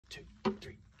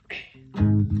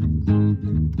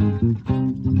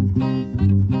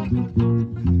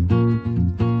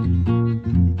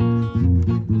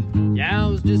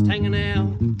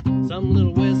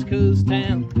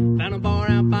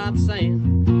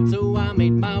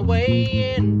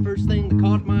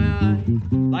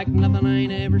like nothing I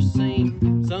ain't ever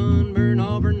seen. Sunburn,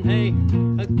 auburn, hey,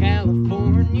 a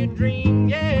California dream.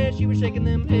 Yeah, she was shaking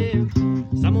them hips.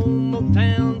 Some old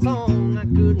Motown song, I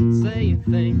couldn't say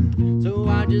a thing, so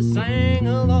I just sang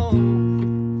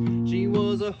along. She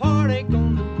was a heartache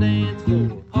on the dance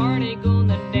floor. Heartache on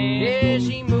the dance floor. Yeah,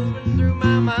 she moving through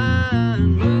my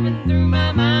mind. Moving through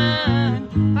my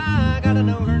mind. I gotta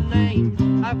know her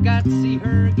name, I've got to see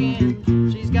her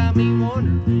again. She's got me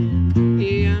wondering,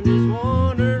 yeah, I'm just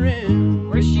wondering.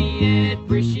 Where's she at,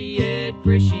 where's she at,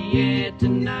 where's she at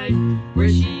tonight?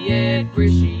 Where's she at,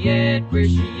 where's she at,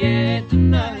 where's she at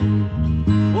tonight?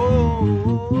 Whoa,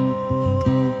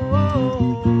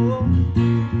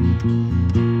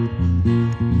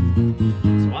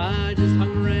 so I just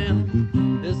hung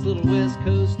around this little West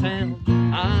Coast town.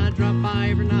 I drop by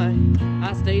every night,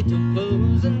 I stay till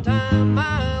closing time.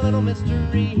 My little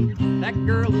mystery, that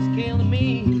girl is killing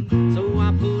me, so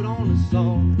I put on a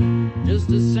song just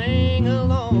to sing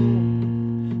along.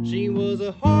 She was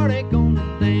a heartache on the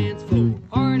dance floor.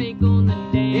 Heartache on the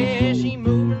dance floor. Yeah, she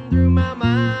moving through my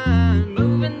mind.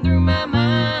 Moving through my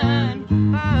mind.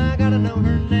 I gotta know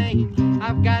her name,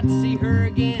 I've got to see her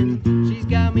again. She's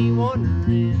got me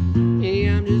wondering,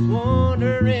 yeah, I'm just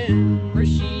wondering. Where's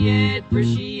she at,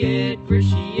 where's she at, where's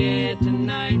she at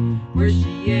tonight? Where's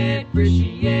she at, where's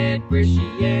she at, where's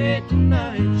she at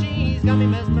tonight? She's got me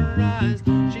mesmerized,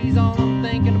 she's all I'm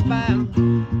thinking about.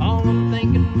 All I'm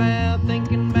thinking about,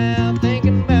 thinking about,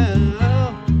 thinking about.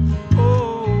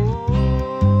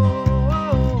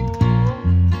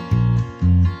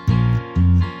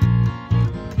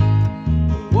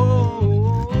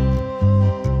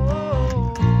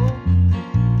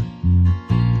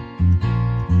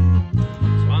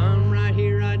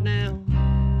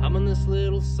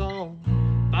 Little song,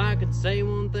 if I could say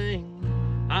one thing,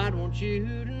 I'd want you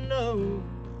to know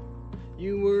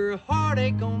you were a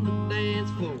heartache on the dance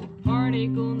floor.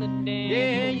 Heartache on the dance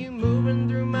Yeah, floor. you moving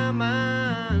through my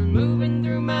mind. Moving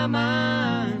through my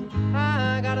mind.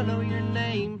 I gotta know your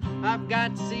name, I've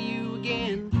got to see you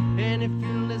again. And if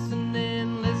you're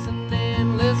listening,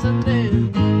 listening,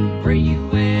 listening, Where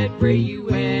you at, where you